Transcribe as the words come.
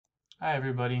Hi,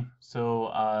 everybody.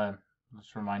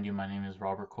 Let's remind you, my name is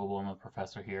Robert Coble. I'm a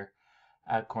professor here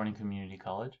at Corning Community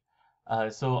College.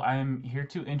 I'm here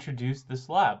to introduce this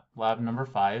lab number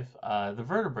 5, the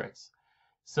vertebrates.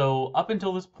 So up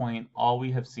until this point, all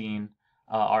we have seen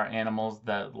are animals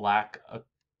that lack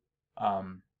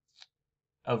um,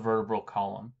 a vertebral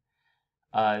column.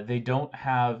 They don't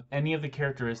have any of the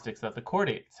characteristics that the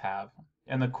chordates have.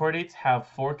 And the chordates have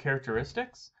four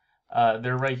characteristics.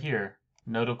 They're right here: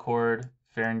 notochord,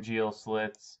 pharyngeal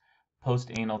slits,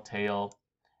 postanal tail,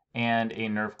 and a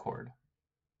nerve cord.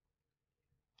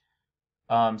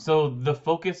 So the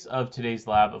focus of today's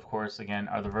lab, of course, again,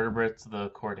 are the vertebrates, the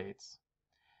chordates.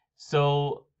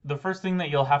 So the first thing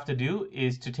that you'll have to do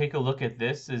is to take a look at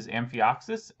this is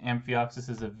Amphioxus. Amphioxus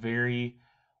is a very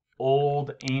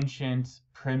old, ancient,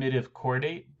 primitive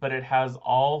chordate, but it has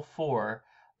all four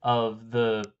of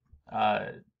the uh,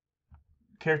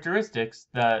 characteristics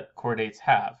that chordates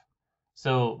have.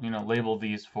 So, label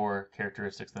these four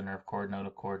characteristics: the nerve cord,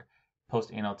 notochord,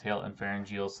 postanal tail, and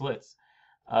pharyngeal slits.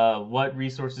 What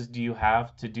resources do you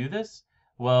have to do this?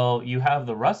 Well, you have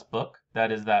the Rust book,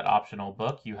 that is that optional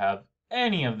book. You have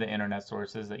any of the internet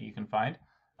sources that you can find,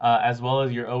 as well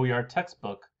as your OER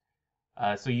textbook.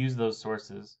 So use those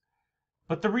sources.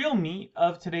 But the real meat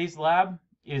of today's lab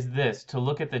is this: to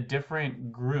look at the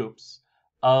different groups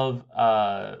of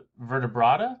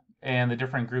vertebrata and the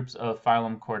different groups of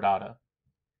phylum Chordata.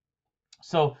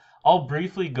 So I'll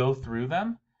briefly go through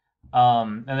them,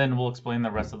 and then we'll explain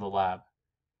the rest of the lab.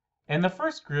 And the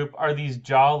first group are these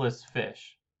jawless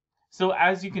fish. So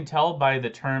as you can tell by the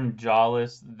term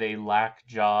jawless, they lack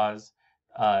jaws.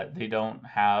 They don't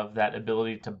have that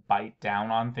ability to bite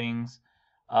down on things.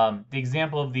 The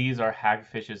example of these are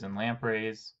hagfishes and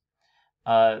lampreys.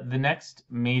 The next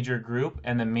major group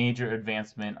and the major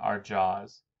advancement are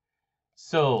jaws.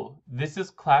 So this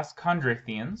is class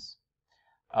Chondrithians.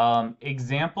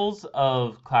 Examples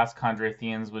of class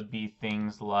Chondrithians would be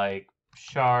things like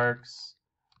sharks,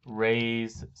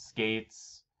 rays,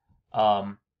 skates,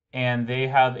 and they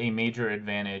have a major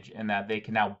advantage in that they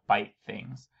can now bite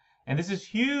things. And this is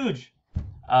huge.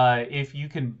 If you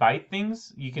can bite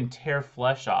things, you can tear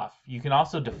flesh off. You can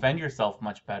also defend yourself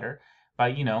much better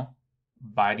by,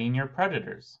 biting your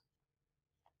predators.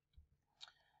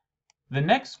 The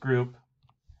next group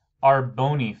are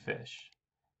bony fish.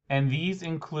 And these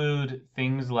include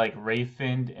things like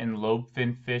ray-finned and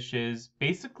lobe-finned fishes,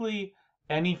 basically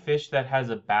any fish that has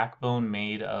a backbone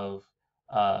made of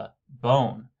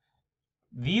bone.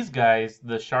 These guys,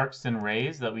 the sharks and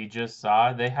rays that we just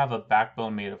saw, they have a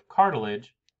backbone made of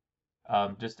cartilage.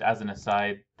 Just as an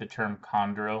aside, the term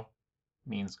chondro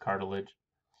means cartilage.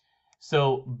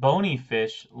 So bony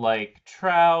fish like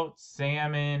trout,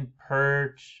 salmon,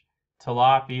 perch,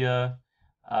 tilapia,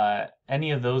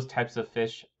 any of those types of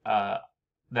fish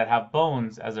that have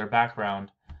bones as their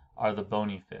background are the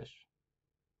bony fish.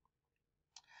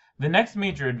 The next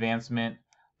major advancement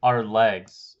are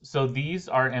legs. So these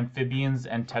are amphibians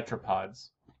and tetrapods.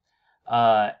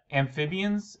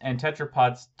 Amphibians and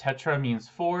tetrapods, tetra means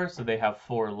four, so they have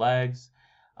four legs.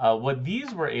 What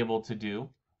these were able to do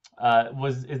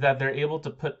is that they're able to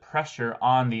put pressure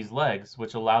on these legs,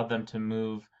 which allowed them to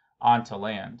move onto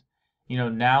land.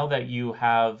 Now that you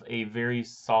have a very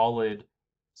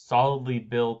solidly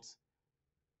built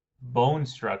bone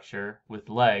structure with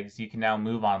legs, you can now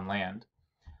move on land.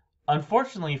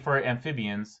 Unfortunately for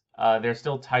amphibians, they're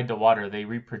still tied to water. They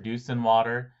reproduce in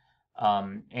water,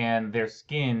 and their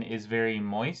skin is very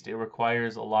moist. It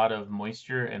requires a lot of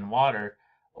moisture and water,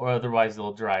 or otherwise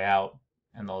they'll dry out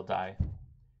and they'll die.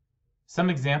 Some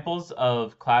examples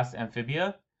of class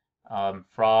Amphibia: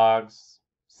 frogs,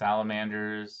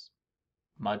 salamanders,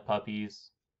 mud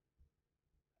puppies.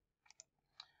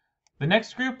 The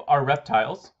next group are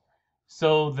reptiles.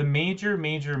 So the major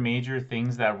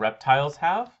things that reptiles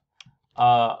have,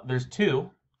 there's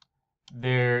two.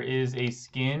 There is a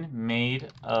skin made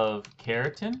of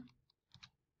keratin,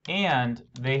 and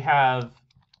they have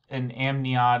an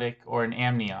amniotic or an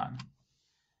amnion.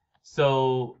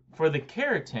 So for the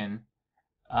keratin,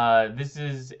 this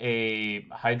is a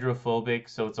hydrophobic,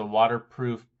 so it's a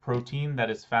waterproof protein that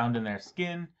is found in their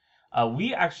skin.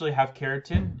 We actually have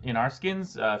keratin in our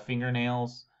skins.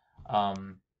 Fingernails,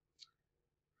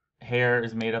 hair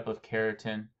is made up of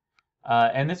keratin.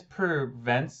 And this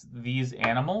prevents these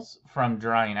animals from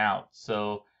drying out.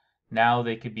 So now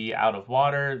they could be out of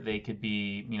water, they could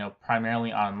be,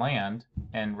 primarily on land,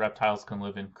 and reptiles can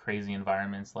live in crazy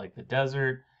environments like the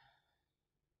desert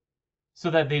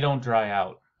so that they don't dry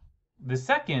out. The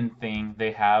second thing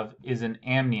they have is an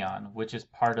amnion, which is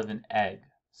part of an egg.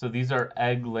 So these are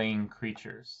egg-laying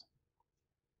creatures.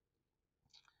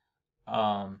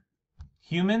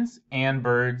 humans and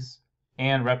birds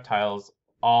and reptiles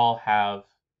all have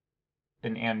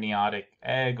an amniotic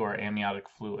egg or amniotic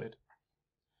fluid.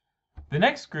 The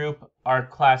next group are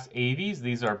class Aves.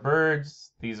 These are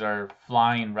birds. These are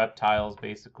flying reptiles,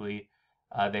 basically.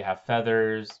 They have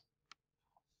feathers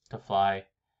to fly.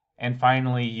 And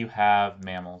finally, you have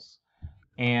mammals.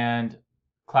 And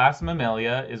class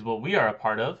Mammalia is what we are a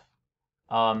part of.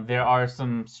 There are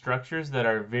some structures that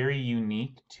are very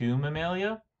unique to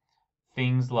Mammalia.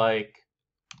 Things like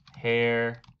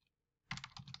hair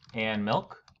and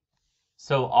milk.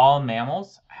 So all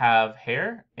mammals have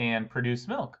hair and produce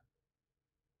milk.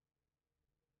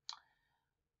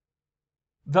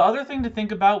 The other thing to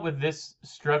think about with this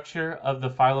structure of the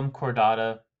phylum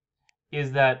Chordata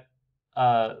is that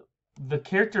the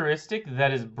characteristic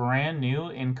that is brand new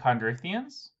in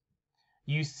chondrichthyans,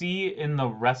 you see in the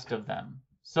rest of them.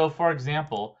 So for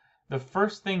example, the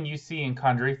first thing you see in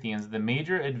chondrichthyans, the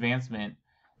major advancement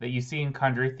that you see in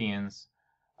chondrichthyans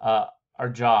are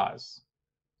jaws.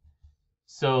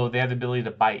 So they have the ability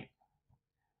to bite.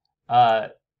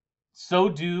 So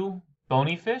do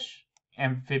bony fish,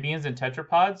 amphibians and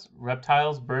tetrapods,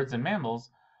 reptiles, birds, and mammals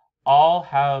all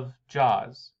have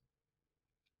jaws.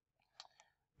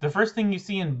 The first thing you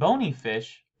see in bony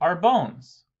fish are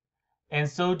bones. And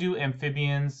so do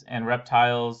amphibians and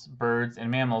reptiles, birds,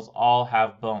 and mammals all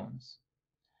have bones.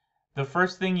 The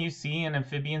first thing you see in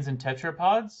amphibians and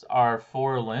tetrapods are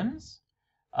 4 limbs.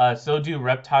 So do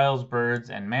reptiles, birds,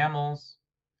 and mammals.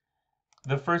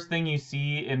 The first thing you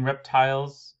see in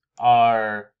reptiles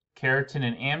are keratin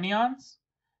and amnions.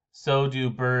 So do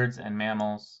birds and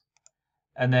mammals.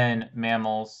 And then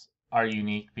mammals are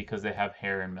unique because they have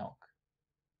hair and milk.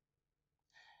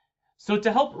 So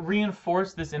to help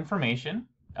reinforce this information,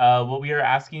 what we are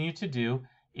asking you to do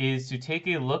is to take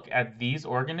a look at these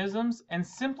organisms and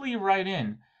simply write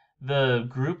in the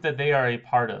group that they are a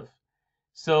part of.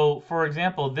 So for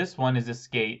example, this one is a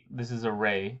skate. This is a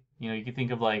ray. You know, you can think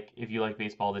of, like, if you like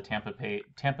baseball, the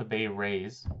Tampa Bay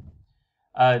Rays.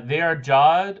 They are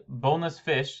jawed, boneless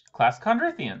fish, class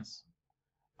chondrichthyans.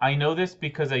 I know this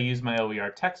because I use my OER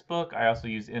textbook. I also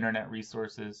use internet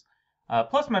resources,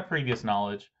 plus my previous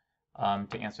knowledge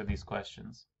to answer these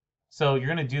questions. So you're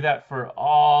going to do that for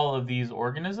all of these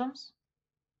organisms.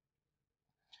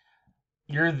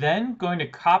 You're then going to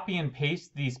copy and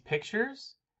paste these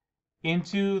pictures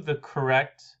into the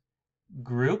correct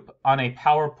group on a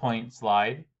PowerPoint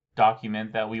slide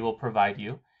document that we will provide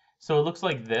you. So it looks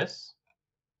like this.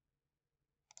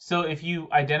 So if you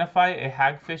identify a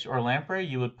hagfish or lamprey,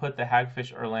 you would put the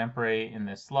hagfish or lamprey in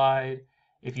this slide.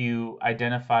 If you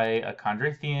identify a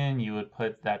chondrichthyan, you would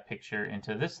put that picture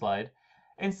into this slide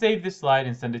and save this slide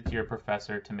and send it to your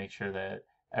professor to make sure that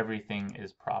everything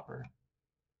is proper.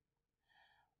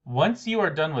 Once you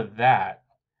are done with that,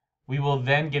 we will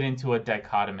then get into a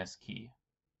dichotomous key.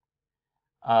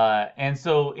 And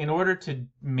so in order to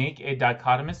make a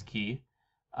dichotomous key,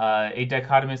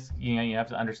 you have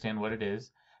to understand what it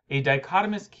is. A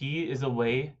dichotomous key is a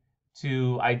way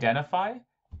to identify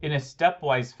in a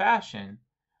stepwise fashion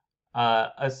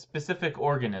a specific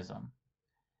organism.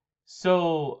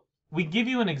 So we give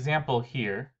you an example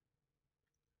here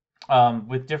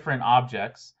with different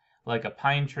objects like a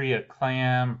pine tree, a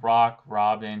clam, rock,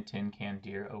 robin, tin can,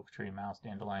 deer, oak tree, mouse,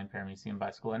 dandelion, paramecium,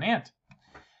 bicycle, and ant.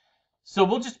 So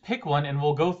we'll just pick one and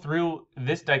we'll go through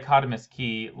this dichotomous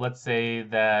key. Let's say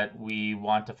that we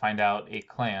want to find out a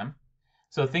clam.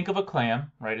 So think of a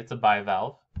clam, right? It's a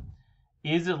bivalve.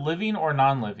 Is it living or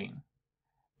non-living?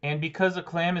 And because a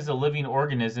clam is a living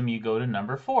organism, you go to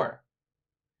number 4.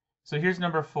 So here's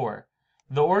number 4.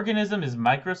 The organism is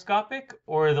microscopic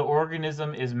or the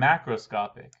organism is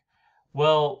macroscopic?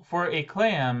 Well, for a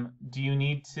clam, do you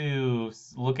need to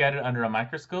look at it under a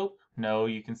microscope? No,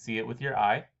 you can see it with your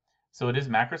eye. So it is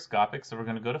macroscopic, so we're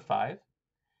going to go to 5.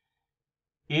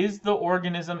 Is the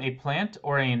organism a plant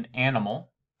or an animal?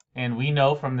 And we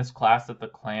know from this class that the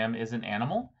clam is an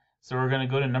animal. So we're going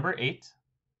to go to number 8.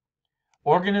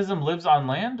 Organism lives on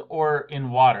land or in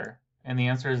water? And the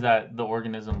answer is that the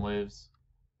organism lives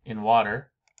in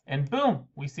water. And boom,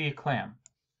 we see a clam.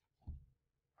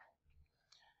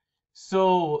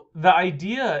 So the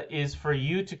idea is for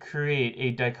you to create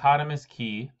a dichotomous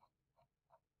key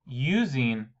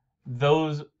using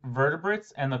those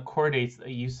vertebrates and the chordates that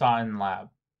you saw in lab.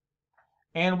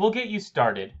 And we'll get you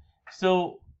started.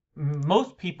 So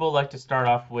most people like to start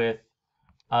off with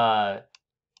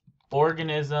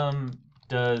organism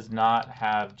does not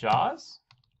have jaws.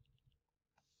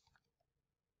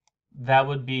 That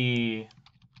would be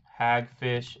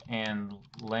hagfish and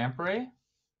lamprey.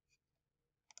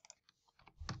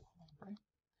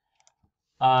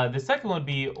 The second would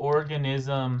be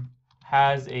organism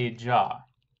has a jaw.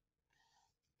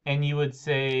 And you would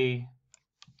say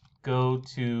go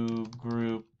to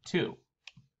group 2.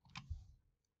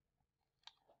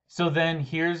 So then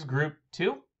here's group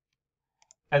 2.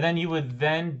 And then you would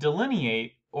then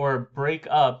delineate or break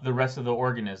up the rest of the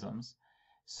organisms.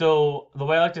 So the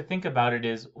way I like to think about it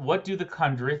is, what do the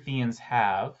chondrithians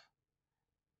have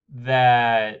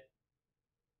that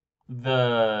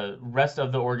the rest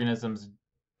of the organisms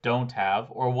don't have?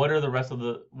 Or what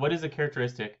is a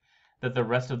characteristic that the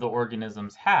rest of the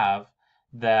organisms have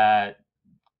that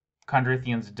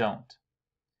chondrithians don't?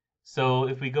 So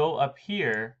if we go up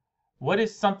here, what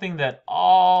is something that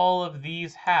all of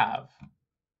these have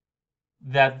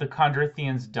that the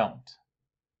chondrithians don't?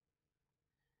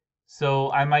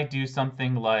 So I might do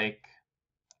something like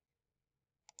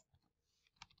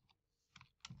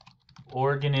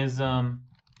organism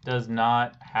does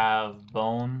not have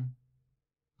bone.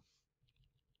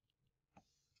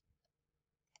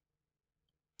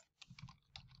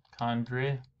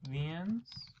 Chondrithians.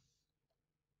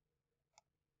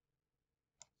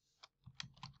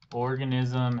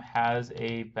 Organism has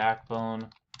a backbone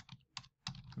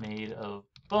made of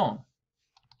bone.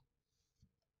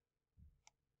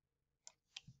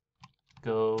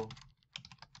 Go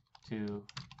to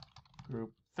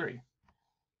group 3.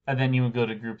 And then you would go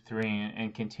to group 3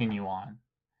 and continue on.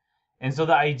 And so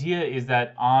the idea is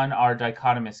that on our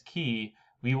dichotomous key,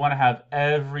 we want to have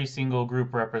every single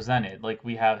group represented. Like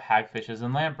we have hagfishes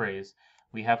and lampreys.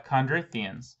 We have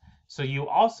chondrithians. So you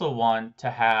also want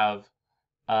to have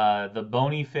the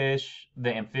bony fish,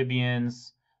 the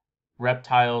amphibians,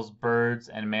 reptiles, birds,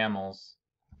 and mammals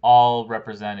all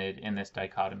represented in this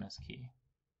dichotomous key.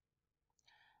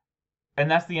 And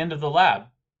that's the end of the lab.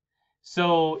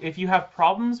 So if you have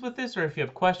problems with this or if you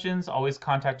have questions, always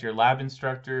contact your lab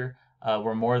instructor.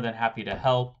 We're more than happy to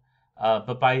help.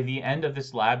 But by the end of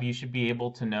this lab, you should be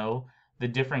able to know the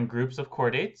different groups of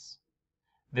chordates,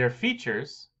 their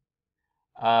features.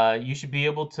 You should be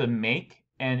able to make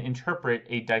and interpret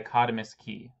a dichotomous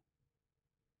key.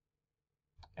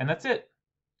 And that's it.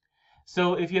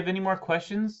 So if you have any more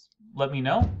questions, let me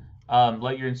know.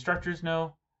 Let your instructors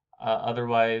know.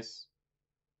 Otherwise,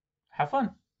 have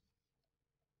fun.